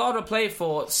 it's a lot of play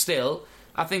for still.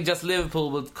 I think just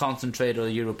Liverpool will concentrate on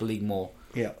the Europa League more.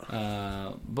 Yeah.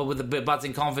 But with a bit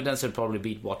buzzing confidence, they'll probably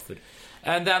beat Watford.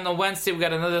 And then on Wednesday, we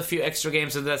got another few extra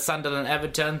games. So there's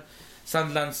Sunderland-Everton.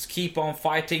 Sunderland's keep on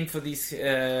fighting for these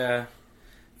for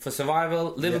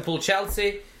survival.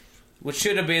 Liverpool-Chelsea, which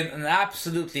should have been an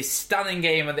absolutely stunning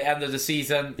game at the end of the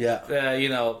season. Yeah.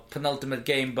 Penultimate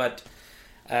game, but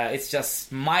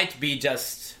it's might be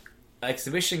just an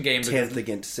exhibition game. 10th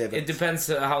against 7th. It depends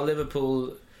how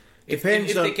Liverpool... If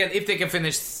they can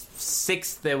finish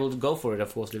 6th, they will go for it,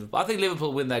 of course, Liverpool. I think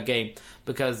Liverpool win that game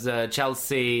because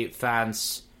Chelsea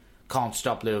fans can't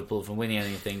stop Liverpool from winning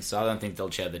anything, so I don't think they'll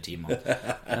cheer the team on.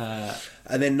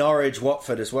 And then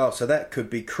Norwich-Watford as well, so that could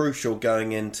be crucial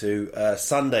going into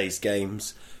Sunday's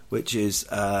games, which is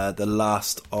the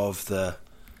last of the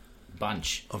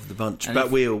bunch.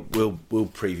 But we'll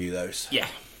preview those. Yeah.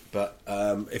 But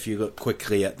if you look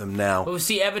quickly at them now... But we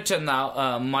see Everton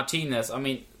now, Martinez, I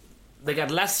mean, they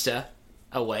got Leicester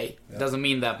away. Yeah. Doesn't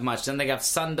mean that much. Then they got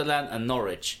Sunderland and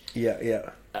Norwich. Yeah.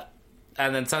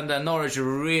 And then Sunderland and Norwich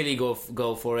really go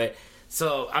for it.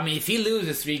 So, I mean, if he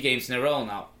loses 3 games in a row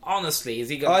now, honestly, is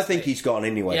he going to I think he's gone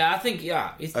anyway. Yeah, I think.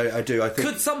 I do. I think.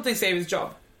 Could something save his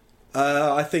job?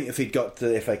 I think if he'd got to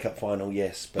the FA Cup final,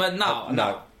 yes. But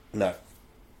no.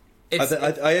 I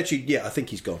think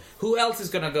he's gone. Who else is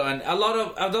going to go? And a lot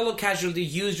of casualty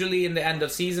usually in the end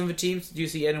of season for teams. Do you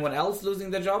see anyone else losing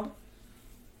their job?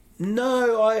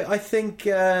 No, I think.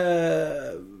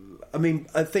 I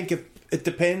think if it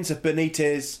depends. If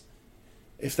Benitez,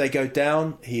 if they go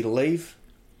down, he'll leave.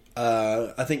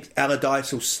 I think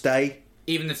Allardyce will stay,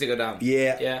 even if they go down.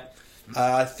 Yeah.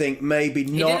 I think maybe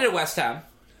not. He did it at West Ham.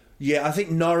 Yeah, I think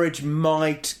Norwich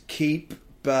might keep,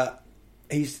 but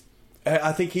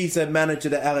I think he's a manager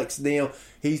that Alex Neil.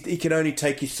 He can only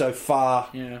take you so far.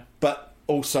 Yeah. But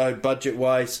also budget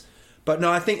wise. But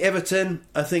no, I think Everton.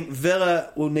 I think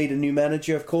Villa will need a new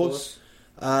manager, of course.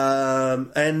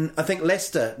 And I think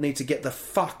Leicester need to get the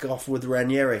fuck off with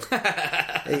Ranieri.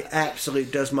 He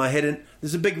absolutely does my head in.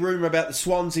 There's a big rumour about the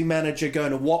Swansea manager going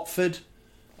to Watford.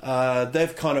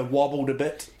 They've kind of wobbled a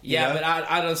bit. Yeah, but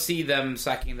I don't see them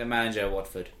sacking the manager at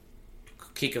Watford.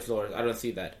 Kike Flores, I don't see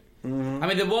that. Mm-hmm. I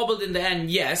mean, they wobbled in the end,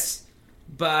 yes,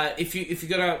 But if you're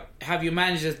gonna have your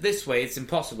managers this way, it's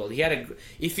impossible.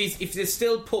 If they're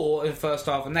still poor in the first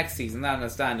half of next season, I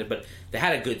understand it. But they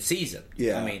had a good season.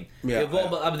 Yeah, I mean, yeah,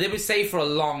 they were safe for a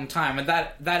long time, and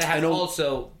that had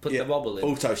also put the wobble in.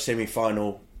 Also,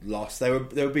 semi-final loss. They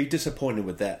would be disappointed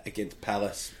with that against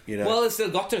Palace. You know. Well, they still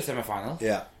got to the semi-final.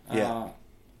 Yeah.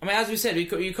 I mean, as we said,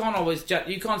 you can't always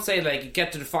you can't say like you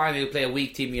get to the final, you play a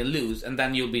weak team, you lose, and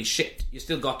then you'll be shit. You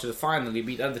still got to the final, you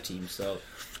beat other teams. So,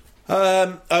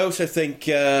 I also think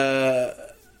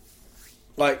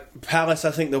like Palace,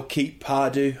 I think they'll keep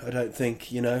Pardew. I don't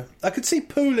think I could see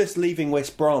Pulis leaving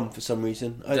West Brom for some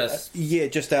reason.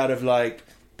 Just out of like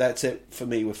that's it for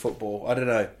me with football. I don't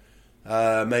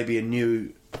know. Maybe a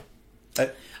new.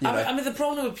 I mean, the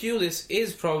problem with Pulis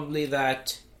is probably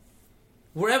that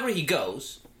wherever he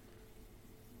goes,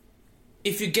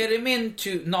 if you get him in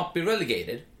to not be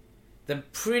relegated, then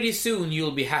pretty soon you'll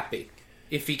be happy.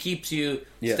 If he keeps you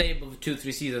stable for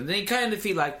 2-3 seasons, then you kind of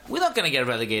feel like, we're not going to get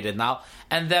relegated now.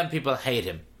 And then people hate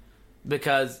him.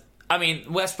 Because, I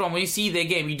mean, West Brom, when you see their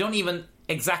game, you don't even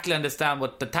exactly understand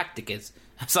what the tactic is.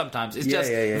 Sometimes. It's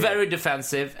very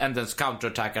defensive, and then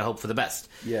counter-attack and hope for the best.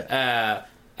 Yeah.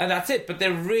 And that's it. But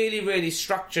they're really, really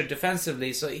structured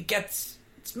defensively, so it's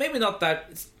maybe not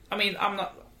that...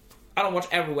 I don't watch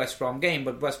every West Brom game,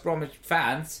 but West Bromwich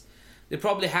fans, they're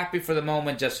probably happy for the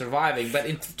moment just surviving. But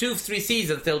in 2-3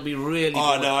 seasons, they'll be really...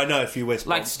 Oh, no, I know a few West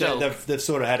Brom. Like Stoke. They've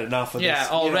sort of had enough of this. Yeah,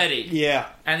 already. Yeah.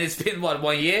 And it's been,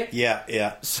 1 year?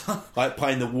 Yeah. So, like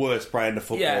playing the worst brand of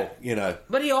football,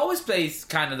 But he always plays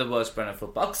kind of the worst brand of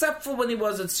football, except for when he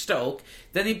was at Stoke.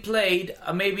 Then he played,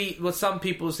 maybe what some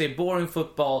people say, boring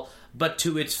football, but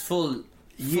to its full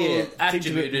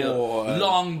attribute,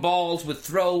 long balls with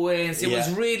throw-ins. It was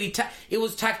really it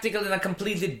was tactical in a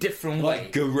completely different way,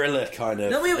 like guerrilla kind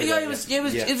of. No, it was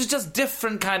just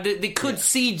different kind of. They could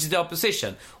siege the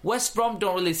opposition. West Brom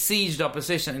don't really siege the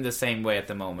opposition in the same way at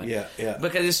the moment. Yeah.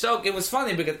 Because in Stoke, it was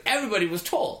funny because everybody was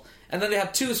tall. And then they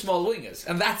had 2 small wingers,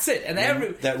 and that's it. And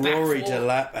that Rory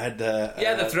Delap had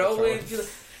the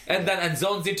throw-ins. And then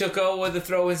Nzonzi took over the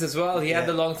throw-ins as well. He had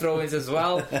the long throw-ins as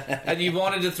well. And you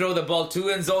wanted to throw the ball to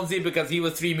Nzonzi because he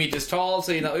was 3 meters tall.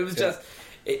 So, it was just...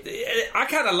 I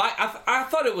kind of like... I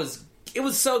thought it was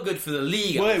so good for the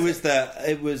league. Well,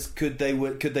 could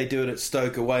they do it at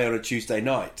Stoke away on a Tuesday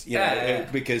night?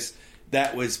 Because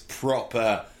that was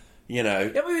proper...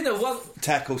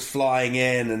 tackles flying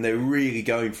in, and they're really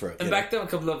going for it. And back then, a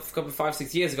couple of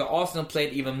 5-6 years ago, Arsenal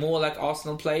played even more like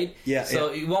Arsenal played.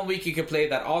 So 1 week you could play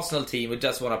that Arsenal team who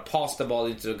just want to pass the ball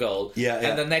into the goal.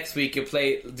 And the next week you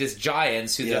play these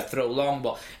giants who just throw long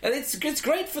ball. And it's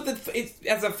great for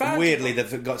as a fan. Weirdly,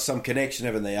 they've got some connection,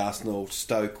 haven't they? Arsenal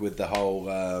Stoke with the whole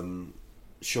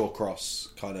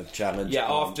Shawcross kind of challenge. Yeah,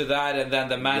 after that, and then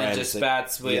the manager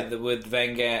spats with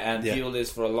Wenger and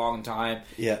Pulis for a long time.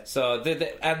 Yeah. So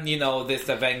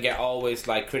the Wenger always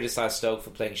criticized Stoke for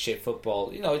playing shit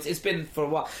football. It's been for a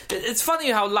while. It's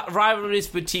funny how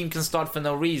rivalries with teams can start for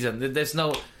no reason. There's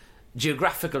no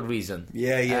geographical reason.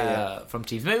 From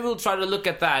teams. Maybe we'll try to look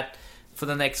at that for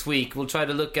the next week. We'll try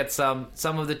to look at some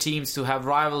of the teams who have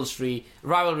rivalry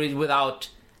without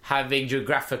having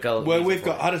geographical. Well, we've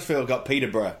got Huddersfield, got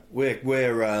Peterborough.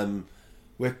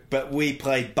 But we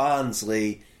played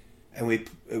Barnsley, and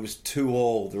it was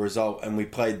 2-2 the result, and we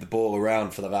played the ball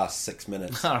around for the last 6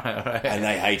 minutes. All right. And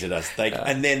they hated us.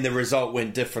 And then the result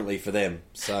went differently for them.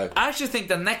 So I actually think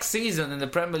the next season in the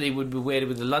Premier League would be weird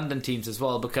with the London teams as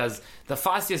well, because the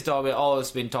fastest derby has always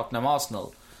been Tottenham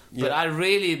Arsenal. But I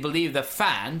really believe the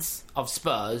fans of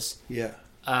Spurs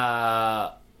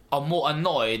are more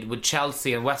annoyed with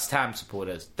Chelsea and West Ham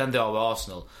supporters than they are with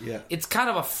Arsenal. It's kind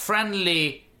of a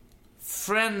friendly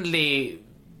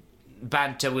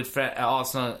banter with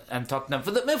Arsenal and Tottenham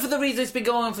for the reason it's been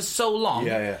going on for so long.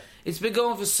 It's been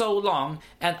going for so long,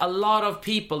 and a lot of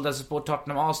people that support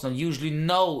Tottenham Arsenal usually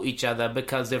know each other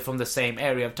because they're from the same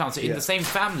area of town. So in the same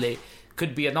family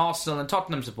could be an Arsenal and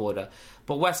Tottenham supporter,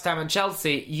 but West Ham and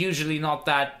Chelsea usually not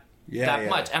that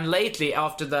much. And lately,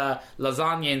 after the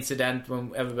lasagna incident,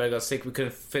 when everybody got sick, we could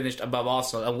have finished above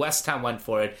Arsenal, and West Ham went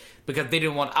for it because they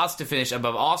didn't want us to finish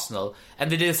above Arsenal, and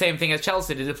they did the same thing as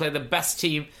Chelsea did. They played the best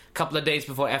team a couple of days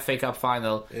before FA Cup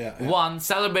final, won,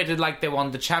 celebrated like they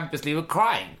won the Champions League, were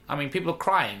crying. I mean, people were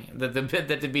crying that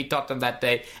they beat Tottenham that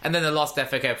day, and then they lost the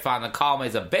FA Cup final. Karma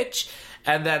is a bitch.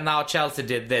 And then now Chelsea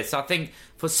did this. So I think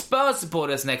for Spurs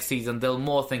supporters next season, they'll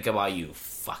more think about you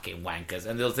fucking wankers,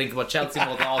 and they'll think about Chelsea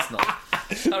more than Arsenal.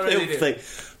 I really do.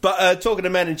 But talking to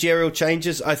managerial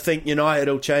changes, I think United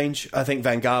will change. I think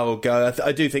Van Gaal will go.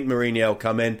 I do think Mourinho will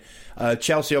come in.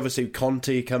 Chelsea, obviously,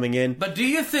 Conte coming in. But do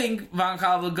you think Van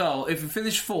Gaal will go if we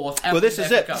finish fourth? Well, this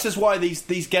is it. This is why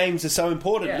these games are so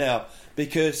important now,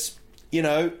 because, you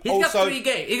know, he's also got 3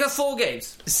 games. He got 4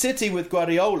 games. City with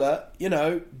Guardiola, you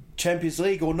know, Champions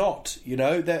League or not, you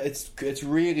know, that it's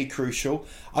really crucial.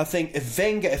 I think if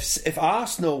Wenger, if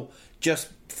Arsenal just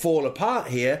fall apart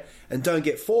here and don't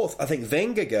get fourth, I think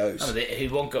Wenger goes. No, he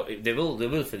won't go. They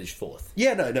will finish fourth.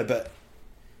 Yeah, no, but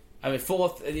I mean,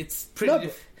 fourth. It's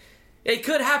pretty. It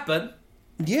could happen.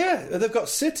 Yeah, they've got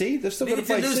City. They've still got to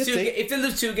play City. If they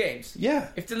lose 2 games, yeah.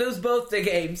 If they lose both their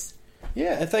games,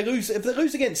 yeah. If they lose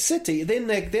against City, then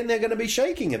they're going to be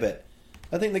shaking a bit.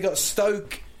 I think they got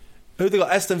Stoke. Who they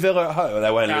got? Aston Villa at home. Oh, they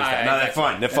won't lose that. No, they're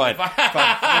fine. They're fine.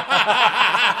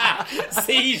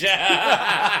 Seizure.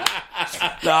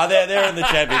 No, they're in the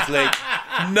Champions League.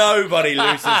 Nobody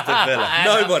loses to Villa.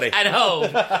 Nobody. At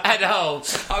home.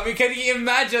 I mean, can you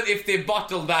imagine if they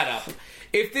bottle that up?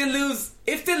 If they lose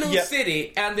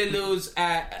City and they lose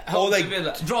home to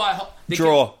Villa,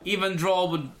 draw. Even draw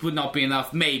would not be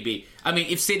enough. Maybe. I mean,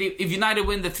 if United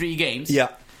win the 3 games,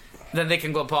 then they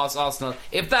can go past Arsenal.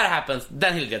 If that happens,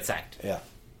 then he'll get sacked. Yeah,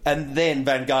 and then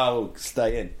Van Gaal will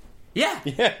stay in. Yeah.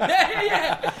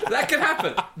 That can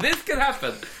happen. This can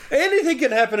happen. Anything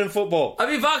can happen in football. I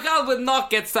mean, Van Gaal will not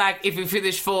get sacked if we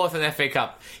finish 4th in FA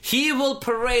Cup. He will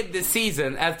parade this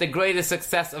season as the greatest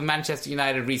success of Manchester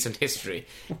United recent history.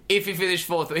 If we finish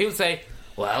 4th, he'll say,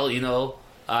 well, you know,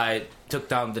 I took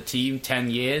down the team 10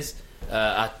 years.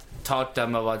 I taught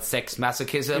them about sex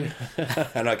masochism.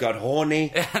 And I got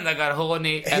horny. And I won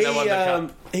the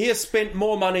cup. He has spent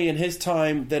more money in his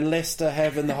time than Leicester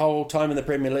have in the whole time in the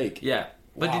Premier League. Yeah.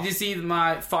 But wow. Did you see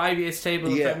my 5 years table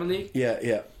in the Premier League?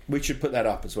 Yeah. We should put that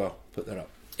up as well. Put that up.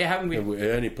 Yeah, haven't we? We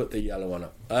only put the yellow one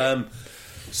up.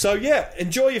 So,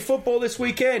 enjoy your football this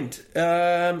weekend.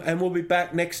 And we'll be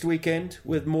back next weekend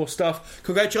with more stuff.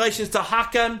 Congratulations to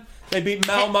Hakan. They beat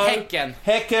Malmo.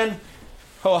 Häcken.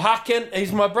 Oh, Hakan,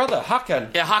 he's my brother,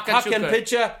 Hakan. Yeah, Hakan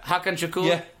pitcher. Hakan Şükür.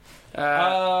 Yeah.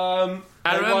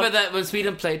 I remember that when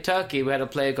Sweden played Turkey, we had a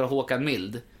player called Håkan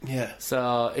Mild. Yeah.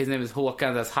 So his name is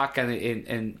Håkan, that's Hakan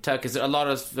in Turkey. So a lot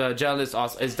of journalists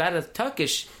ask, is that a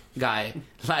Turkish guy?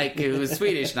 Like, who's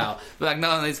Swedish now? But like,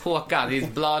 no, it's Håkan. He's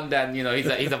blonde and, you know, he's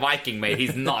a Viking mate.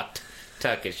 He's not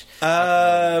Turkish.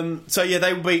 So,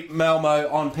 they beat Malmo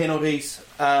on penalties.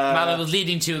 Malmo was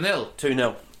leading 2-0.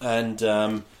 2-0.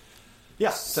 And...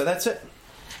 so that's it.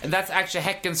 And that's actually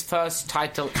Häcken's first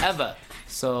title ever.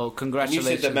 So congratulations.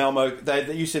 You said the Malmo.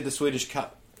 You said the Swedish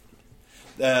Cup.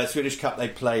 Swedish Cup they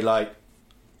play like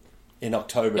in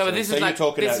October. Yeah, but this so is you're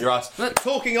talking out your ass.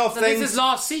 Talking of things. This is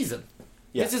last season.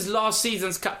 Yeah. This is last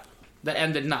season's cup that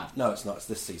ended now. No, it's not. It's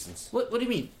this season's. What do you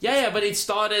mean? Yeah, but it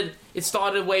started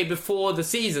way before the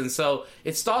season. So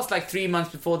it starts like 3 months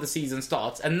before the season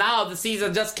starts. And now the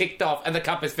season just kicked off and the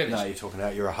cup is finished. No, you're talking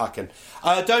out. You're a Hakan.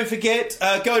 Don't forget,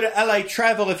 go to LA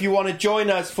Travel if you want to join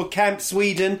us for Camp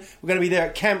Sweden. We're going to be there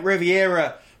at Camp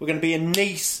Riviera. We're going to be in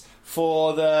Nice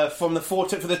for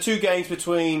the 2 games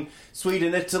between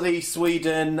Sweden, Italy,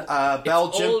 Sweden,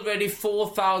 Belgium. It's already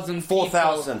 4,000 people.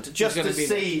 4,000 just to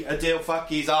see Adil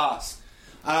Faki's ass.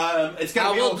 It's going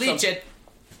to be awesome. Bleach it.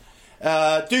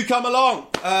 Do come along.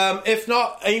 If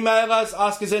not, email us,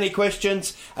 ask us any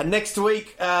questions. And next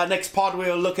week, next pod,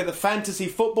 we'll look at the fantasy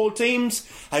football teams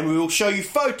and we will show you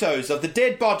photos of the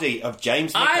dead body of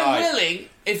James Mackay. I'm willing,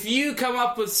 if you come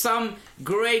up with some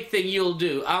great thing you'll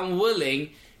do, I'm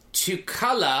willing to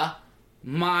colour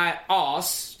my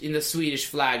arse in the Swedish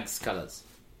flag's colours.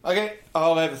 Okay,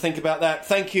 I'll have a think about that.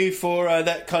 Thank you for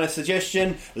that kind of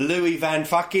suggestion, Louis Van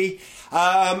Fucky.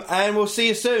 And we'll see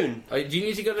you soon. Do you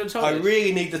need to go to the toilet? I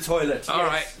really need the toilet. All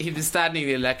right, he's been standing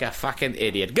there like a fucking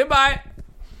idiot. Goodbye.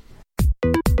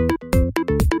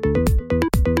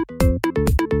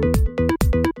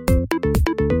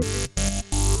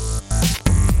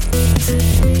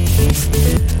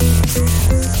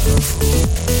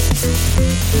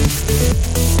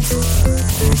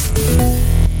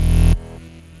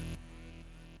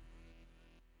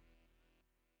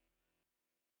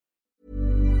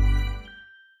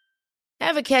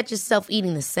 Ever catch yourself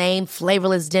eating the same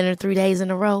flavorless dinner 3 days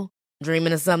in a row?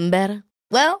 Dreaming of something better?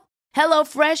 Well,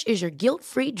 HelloFresh is your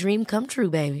guilt-free dream come true,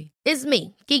 baby. It's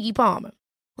me, Keke Palmer.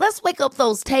 Let's wake up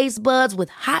those taste buds with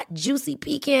hot, juicy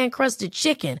pecan-crusted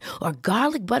chicken or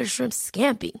garlic butter shrimp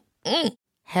scampi.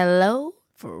 Hello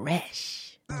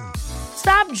Fresh.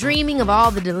 Stop dreaming of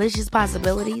all the delicious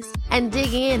possibilities and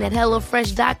dig in at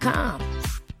HelloFresh.com.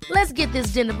 Let's get this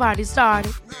dinner party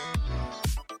started.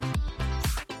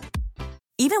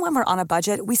 Even when we're on a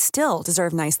budget, we still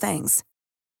deserve nice things.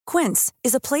 Quince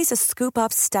is a place to scoop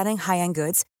up stunning high-end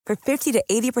goods for 50 to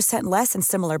 80% less than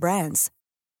similar brands.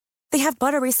 They have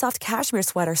buttery soft cashmere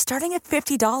sweaters starting at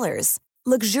 $50,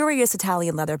 luxurious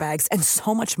Italian leather bags, and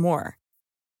so much more.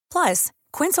 Plus,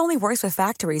 Quince only works with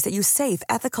factories that use safe,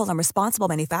 ethical, and responsible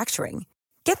manufacturing.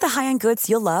 Get the high-end goods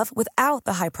you'll love without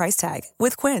the high price tag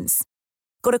with Quince.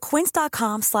 Go to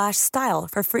quince.com/style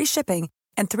for free shipping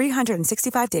and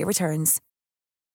 365-day returns.